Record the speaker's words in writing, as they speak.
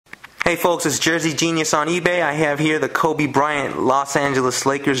Hey folks, it's Jersey Genius on eBay. I have here the Kobe Bryant Los Angeles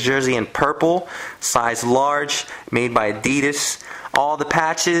Lakers jersey in purple, size large, made by Adidas. All the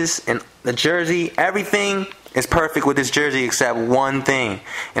patches and the jersey, everything is perfect with this jersey except one thing.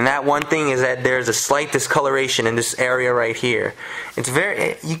 And that one thing is that there's a slight discoloration in this area right here.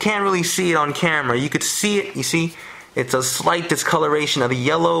 You can't really see it on camera. You could see it, you see, it's a slight discoloration of the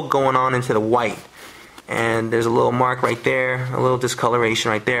yellow going on into the white. And there's a little mark right there, a little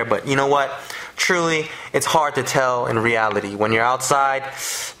discoloration right there. But you know what? Truly, it's hard to tell in reality. When you're outside,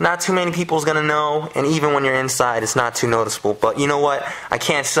 not too many people's gonna know, and even when you're inside, it's not too noticeable. But you know what? I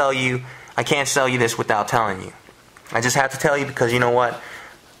can't sell you this without telling you. I just have to tell you because you know what?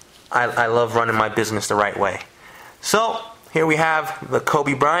 I love running my business the right way. So here we have the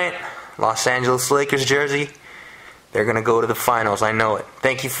Kobe Bryant Los Angeles Lakers jersey. They're going to go to the finals, I know it.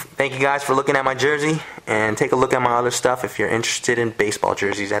 Thank you guys for looking at my jersey, and take a look at my other stuff if you're interested in baseball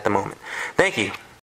jerseys at the moment. Thank you.